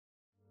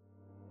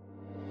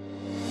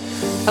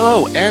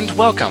Hello and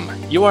welcome.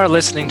 You are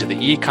listening to the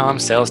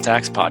Ecom Sales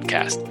Tax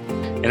Podcast.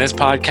 In this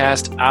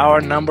podcast, our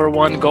number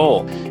one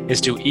goal is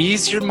to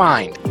ease your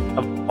mind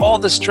of all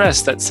the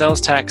stress that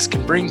sales tax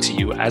can bring to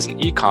you as an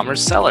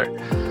e-commerce seller.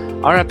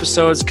 Our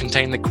episodes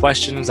contain the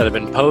questions that have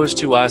been posed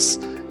to us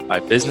by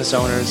business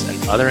owners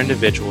and other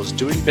individuals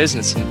doing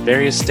business in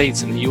various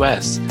states in the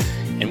U.S.,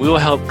 and we will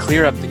help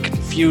clear up the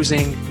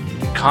confusing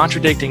and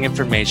contradicting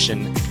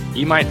information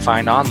you might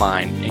find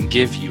online and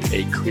give you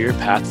a clear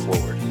path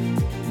forward.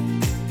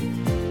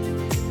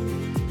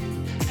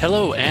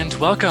 Hello and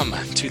welcome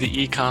to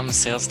the Ecom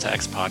Sales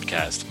Tax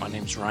Podcast. My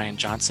name is Ryan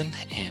Johnson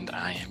and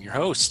I am your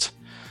host.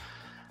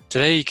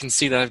 Today you can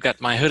see that I've got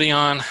my hoodie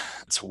on.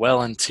 It's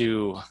well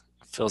into,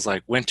 feels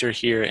like winter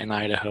here in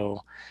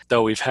Idaho,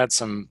 though we've had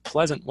some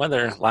pleasant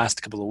weather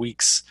last couple of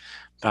weeks,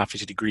 about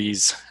 50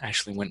 degrees. I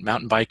actually went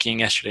mountain biking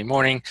yesterday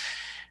morning,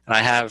 and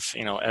I have,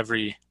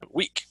 every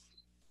week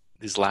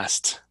these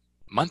last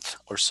month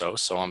or so,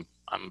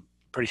 I'm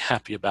pretty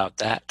happy about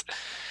that.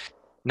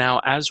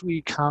 Now, as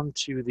we come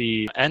to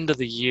the end of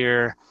the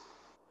year,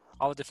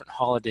 all the different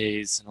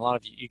holidays, and a lot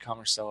of you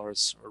e-commerce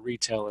sellers or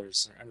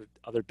retailers or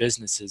other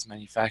businesses,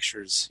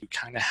 manufacturers, you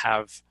kind of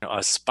have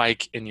a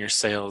spike in your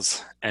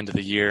sales end of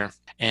the year,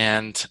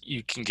 and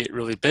you can get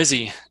really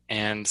busy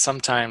and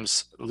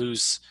sometimes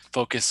lose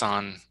focus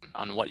on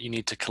what you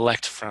need to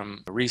collect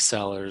from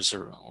resellers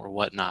or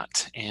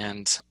whatnot.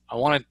 And I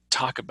want to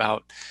talk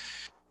about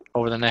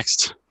over the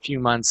next few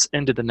months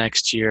into the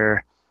next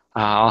year.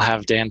 I'll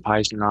have Dan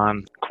Peisner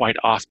on quite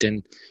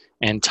often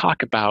and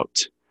talk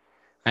about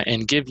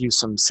and give you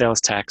some sales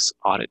tax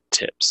audit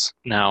tips.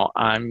 Now,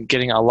 I'm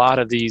getting a lot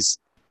of these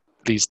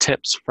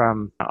tips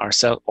from our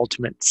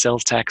Ultimate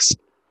Sales Tax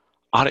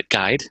Audit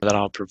Guide that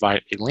I'll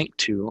provide a link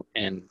to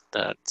in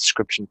the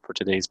description for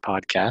today's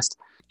podcast.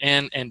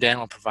 And Dan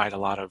will provide a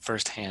lot of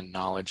firsthand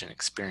knowledge and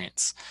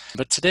experience.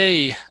 But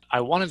today,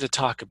 I wanted to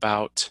talk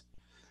about,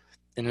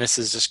 and this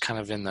is just kind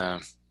of in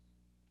the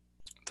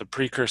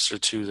precursor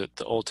to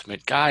the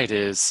ultimate guide,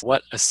 is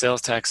what a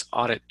sales tax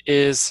audit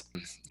is,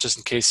 just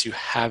in case you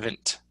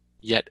haven't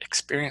yet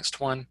experienced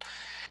one,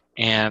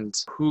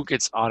 and who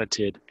gets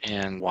audited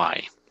and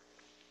why.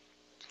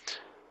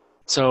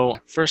 So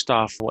first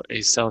off, what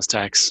a sales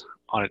tax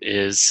audit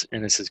is,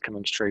 and this is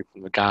coming straight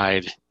from the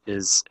guide,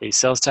 is a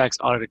sales tax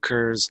audit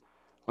occurs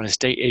when a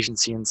state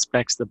agency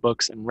inspects the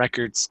books and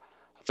records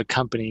of a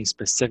company,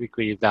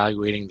 specifically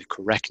evaluating the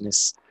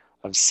correctness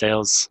of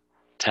sales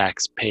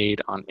tax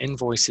paid on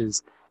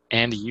invoices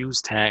and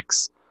use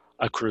tax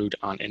accrued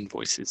on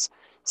invoices.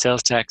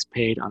 Sales tax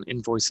paid on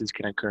invoices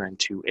can occur in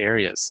two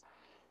areas: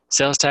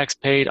 sales tax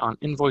paid on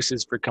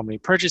invoices for company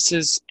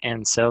purchases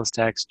and sales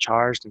tax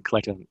charged and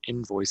collected on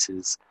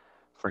invoices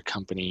for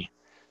company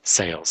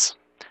sales.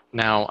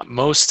 Now,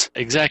 most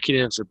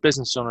executives or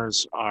business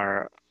owners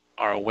are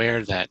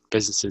aware that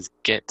businesses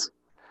get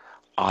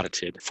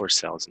audited for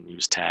sales and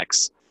use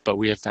tax, but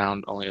we have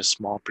found only a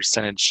small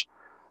percentage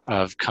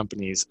of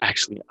companies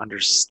actually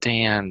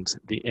understand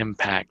the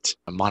impact,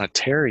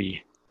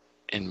 monetary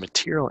and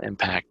material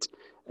impact,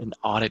 an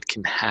audit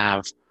can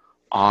have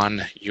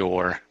on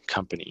your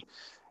company.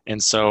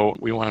 And so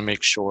we want to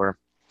make sure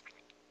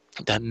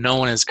that no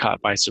one is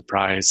caught by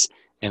surprise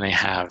and they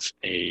have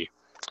a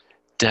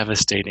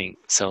devastating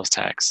sales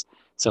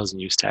and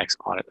use tax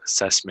audit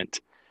assessment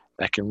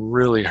that can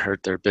really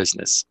hurt their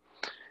business.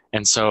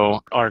 And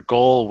so our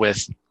goal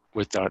with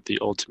the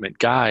ultimate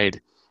guide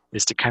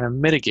is to kind of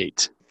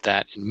mitigate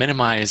that and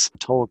minimize the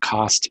total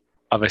cost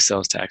of a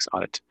sales tax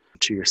audit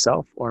to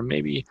yourself, or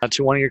maybe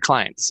to one of your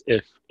clients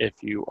if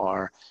you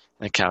are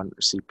an accountant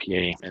or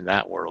CPA in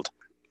that world.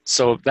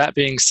 So that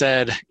being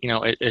said,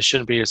 it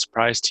shouldn't be a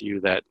surprise to you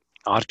that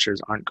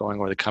auditors aren't going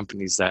over the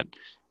companies that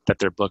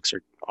their books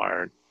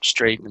are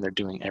straight and they're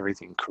doing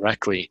everything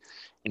correctly.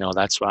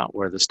 That's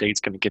where the state's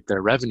going to get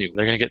their revenue.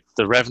 They're going to get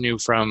the revenue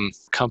from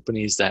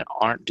companies that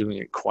aren't doing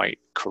it quite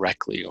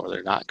correctly, or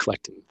they're not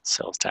collecting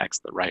sales tax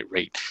at the right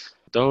rate.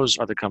 Those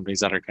are the companies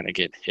that are going to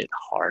get hit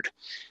hard.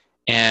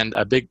 And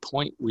a big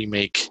point we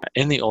make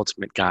in the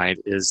Ultimate Guide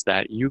is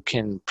that you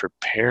can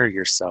prepare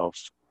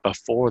yourself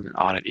before the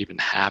audit even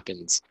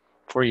happens,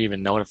 before you're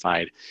even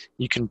notified.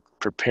 You can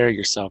prepare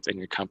yourself in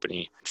your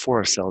company for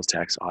a sales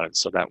tax audit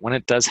so that when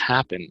it does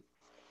happen,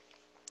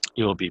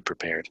 you will be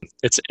prepared.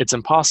 It's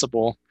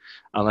impossible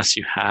unless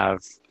you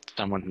have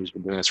someone who's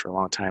been doing this for a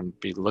long time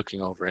be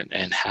looking over it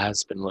and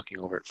has been looking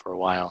over it for a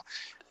while.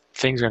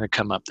 Things are going to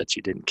come up that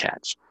you didn't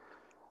catch.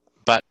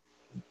 But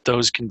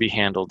those can be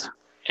handled,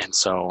 and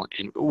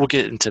we'll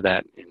get into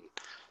that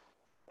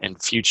in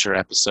future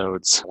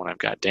episodes when I've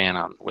got Dan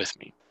on with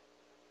me.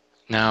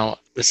 Now,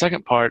 the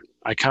second part,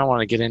 I kind of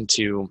want to get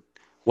into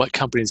what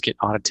companies get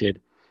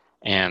audited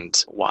and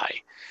why.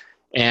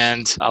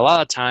 And a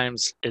lot of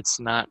times, it's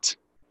not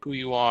who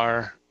you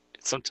are.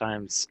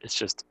 Sometimes it's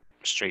just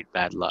straight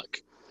bad luck.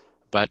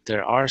 But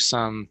there are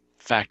some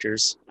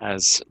factors,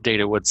 as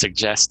data would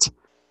suggest,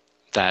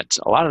 that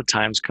a lot of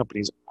times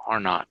companies are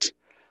not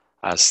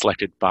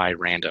selected by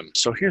random.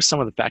 So here's some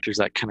of the factors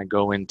that kind of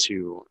go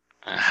into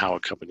how a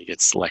company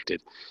gets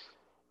selected.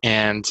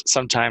 And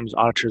sometimes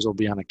auditors will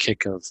be on a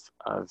kick of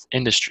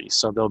industry.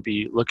 So they'll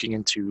be looking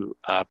into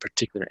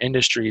particular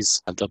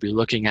industries. They'll be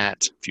looking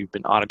at if you've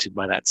been audited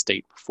by that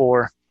state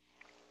before.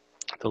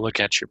 They'll look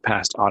at your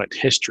past audit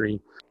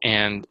history.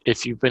 And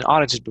if you've been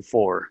audited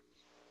before,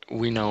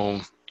 we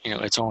know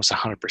it's almost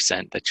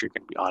 100% that you're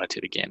going to be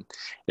audited again,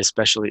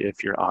 especially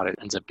if your audit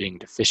ends up being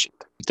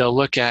deficient. They'll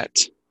look at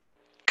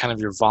kind of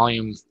your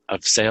volume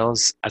of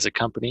sales as a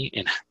company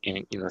and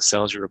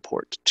sales you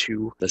report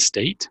to the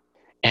state.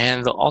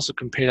 And they'll also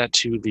compare that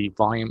to the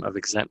volume of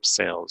exempt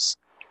sales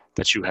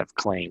that you have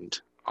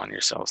claimed on your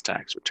sales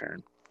tax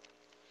return.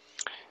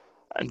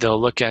 And they'll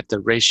look at the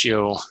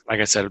ratio, like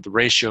I said, the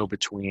ratio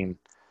between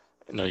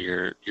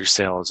your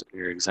sales and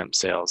your exempt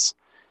sales.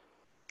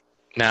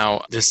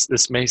 Now,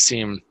 this may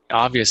seem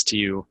obvious to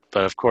you,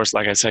 but of course,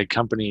 like I said,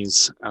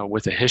 companies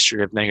with a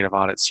history of negative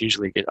audits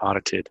usually get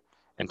audited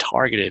and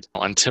targeted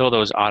until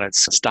those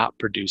audits stop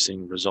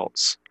producing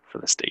results for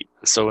the state.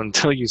 So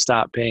until you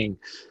stop paying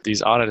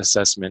these audit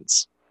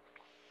assessments,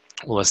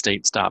 will the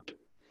state stop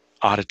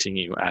auditing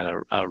you at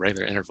a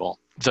regular interval?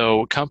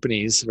 Though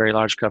companies, very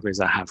large companies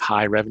that have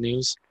high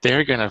revenues,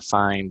 they're going to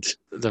find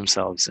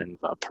themselves in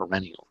a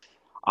perennial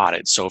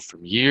audit. So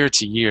from year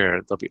to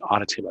year, they'll be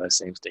audited by the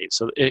same state.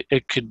 So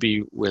it could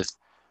be with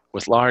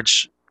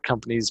large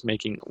companies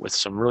with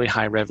some really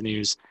high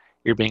revenues,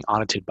 you're being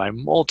audited by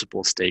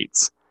multiple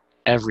states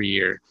every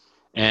year.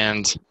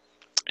 And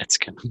it's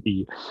going to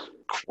be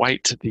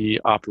quite the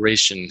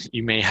operation.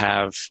 You may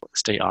have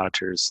state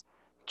auditors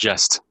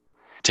just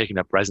taking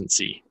up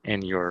residency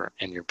in your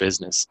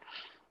business.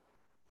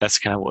 That's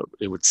kind of what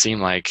it would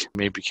seem like. You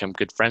may become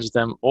good friends with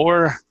them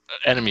or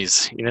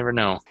enemies. You never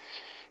know.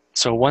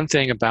 So one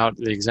thing about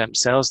the exempt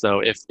sales,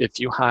 though, if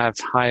you have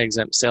high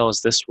exempt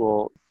sales, this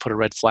will put a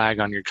red flag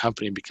on your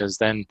company, because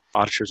then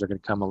auditors are going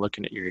to come and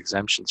looking at your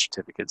exemption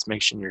certificates,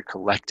 make sure you're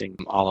collecting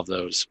all of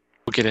those.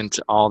 We'll get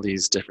into all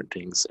these different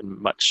things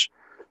in much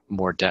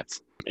more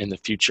depth in the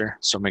future,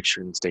 so make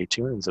sure and stay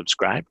tuned and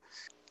subscribe.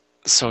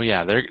 So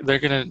yeah, they're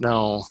going to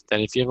know that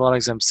if you have a lot of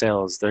exempt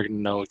sales, they're going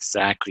to know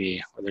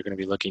exactly what they're going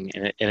to be looking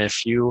at. And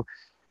if you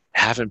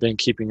haven't been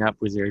keeping up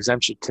with your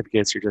exemption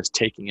certificates, you're just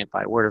taking it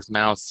by word of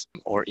mouth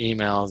or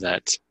email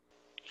that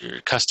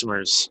your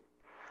customers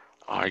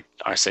are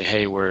say,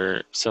 hey,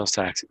 we're sales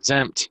tax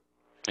exempt,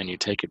 and you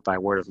take it by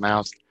word of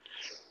mouth,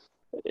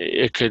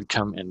 it could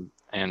come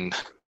and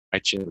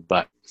bite you in the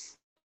butt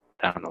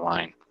down the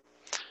line.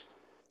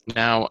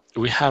 Now,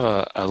 we have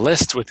a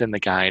list within the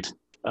guide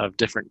of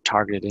different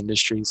targeted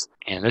industries,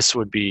 and this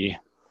would be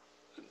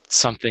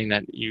something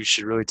that you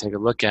should really take a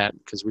look at,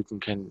 because we can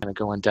kind of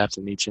go in depth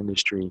in each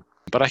industry.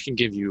 But I can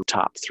give you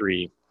top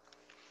 3.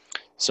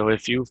 So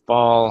if you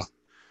fall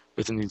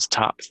within these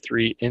top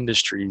 3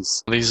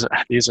 industries, these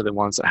are the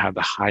ones that have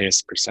the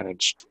highest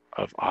percentage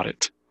of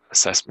audit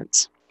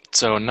assessments.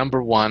 So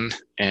number 1,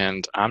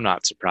 and I'm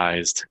not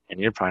surprised, and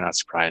you're probably not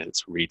surprised,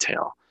 it's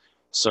retail.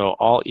 So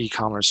all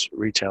e-commerce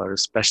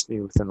retailers, especially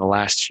within the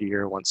last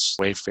year, once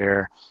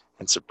Wayfair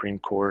and Supreme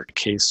Court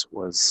case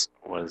was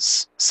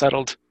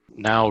settled,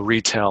 now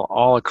retail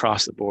all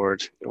across the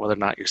board, whether or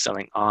not you're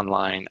selling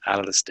online, out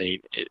of the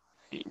state,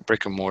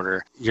 brick and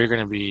mortar, you're going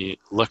to be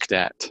looked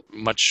at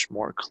much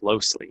more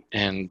closely.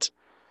 And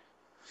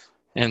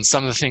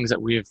some of the things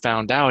that we have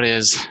found out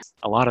is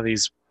a lot of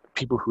these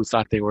people who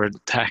thought they were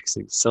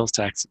sales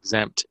tax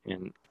exempt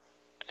in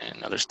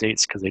other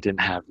states because they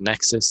didn't have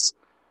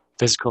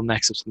physical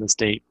nexus in the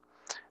state.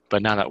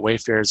 But now that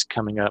Wayfair is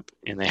coming up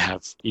and they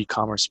have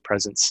e-commerce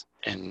presence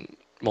in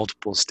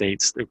multiple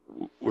states,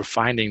 we're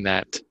finding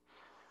that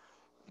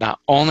not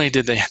only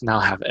did they now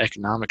have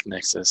economic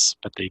nexus,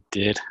 but they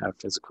did have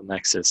physical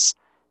nexus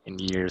in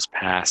years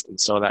past. And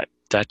so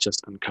that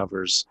just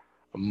uncovers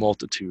a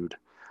multitude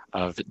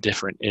of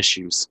different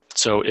issues.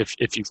 So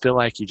if you feel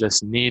like you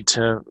just need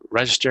to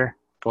register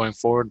going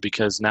forward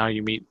because now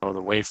you meet the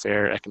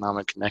Wayfair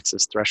economic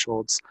nexus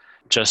thresholds,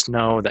 just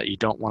know that you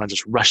don't want to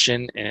just rush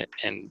in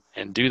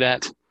and do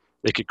that.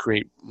 They could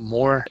create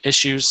more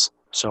issues.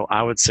 So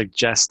I would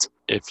suggest,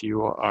 if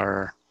you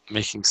are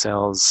making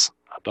sales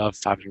above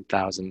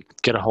 $500,000,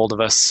 get a hold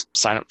of us,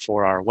 sign up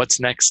for our What's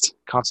Next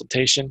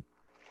consultation,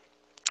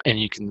 and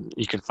you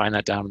can find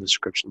that down in the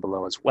description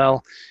below as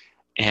well,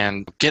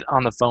 and get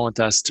on the phone with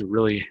us to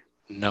really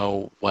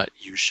know what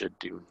you should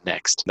do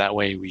next. That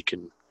way we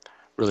can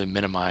really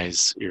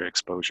minimize your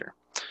exposure.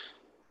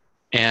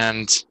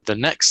 And the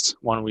next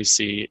one we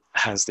see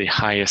has the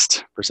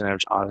highest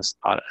percentage audit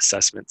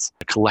assessments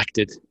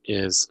collected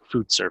is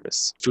food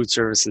service. Food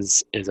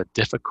services is a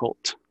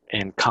difficult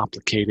and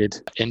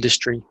complicated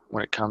industry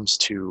when it comes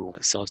to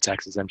sales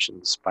tax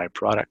exemptions by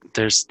product.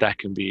 That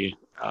can be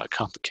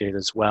complicated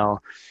as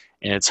well,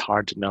 and it's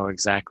hard to know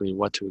exactly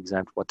what to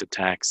exempt, what to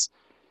tax,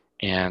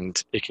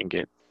 and it can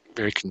get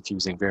very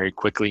confusing very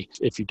quickly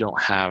if you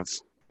don't have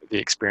the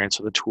experience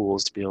or the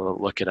tools to be able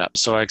to look it up.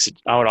 So I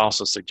would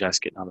also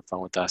suggest getting on the phone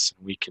with us,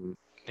 and we can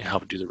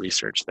help do the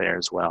research there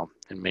as well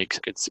and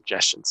make good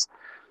suggestions.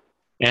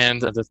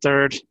 And the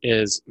third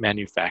is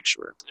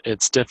manufacturer.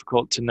 It's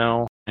difficult to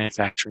know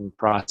manufacturing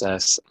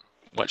process.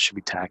 what should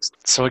be taxed.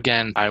 So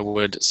again, I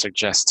would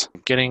suggest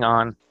getting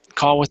on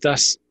call with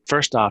us.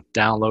 First off,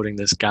 downloading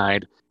this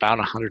guide, about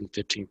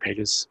 115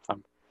 pages,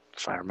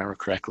 if I remember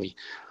correctly.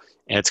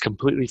 And it's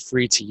completely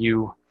free to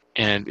you,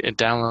 and it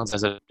downloads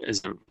as a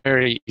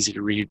very easy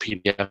to read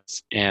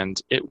PDF,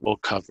 and it will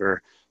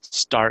cover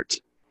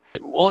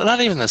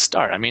not even the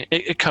start. I mean,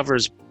 it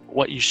covers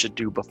what you should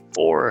do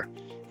before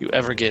you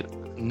ever get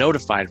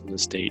notified from the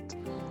state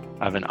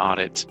of an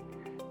audit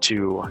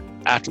to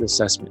after the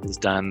assessment is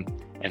done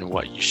and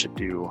what you should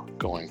do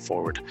going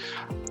forward.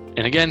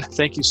 And again,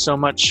 thank you so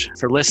much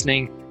for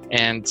listening,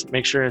 and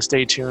make sure to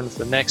stay tuned for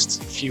the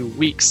next few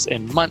weeks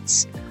and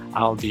months.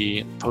 I'll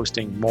be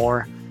posting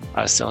more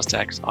sales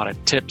tax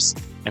audit tips,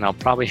 and I'll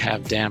probably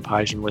have Dan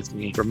Peijen with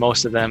me for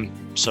most of them,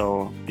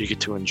 so you get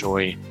to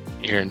enjoy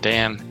hearing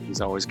Dan.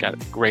 He's always got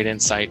great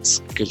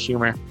insights, good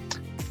humor,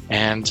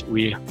 and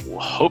we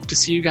hope to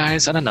see you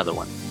guys on another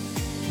one.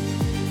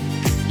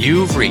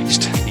 You've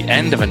reached the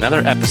end of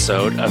another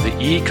episode of the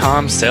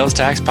Ecom Sales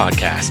Tax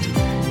Podcast.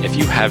 If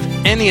you have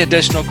any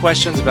additional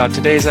questions about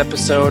today's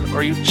episode,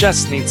 or you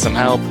just need some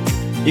help,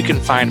 you can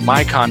find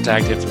my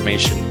contact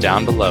information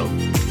down below.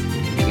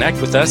 Connect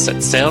with us at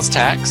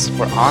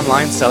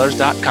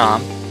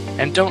salestaxforonlinesellers.com,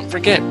 and don't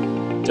forget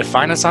to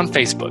find us on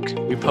Facebook.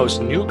 We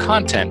post new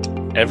content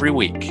every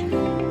week.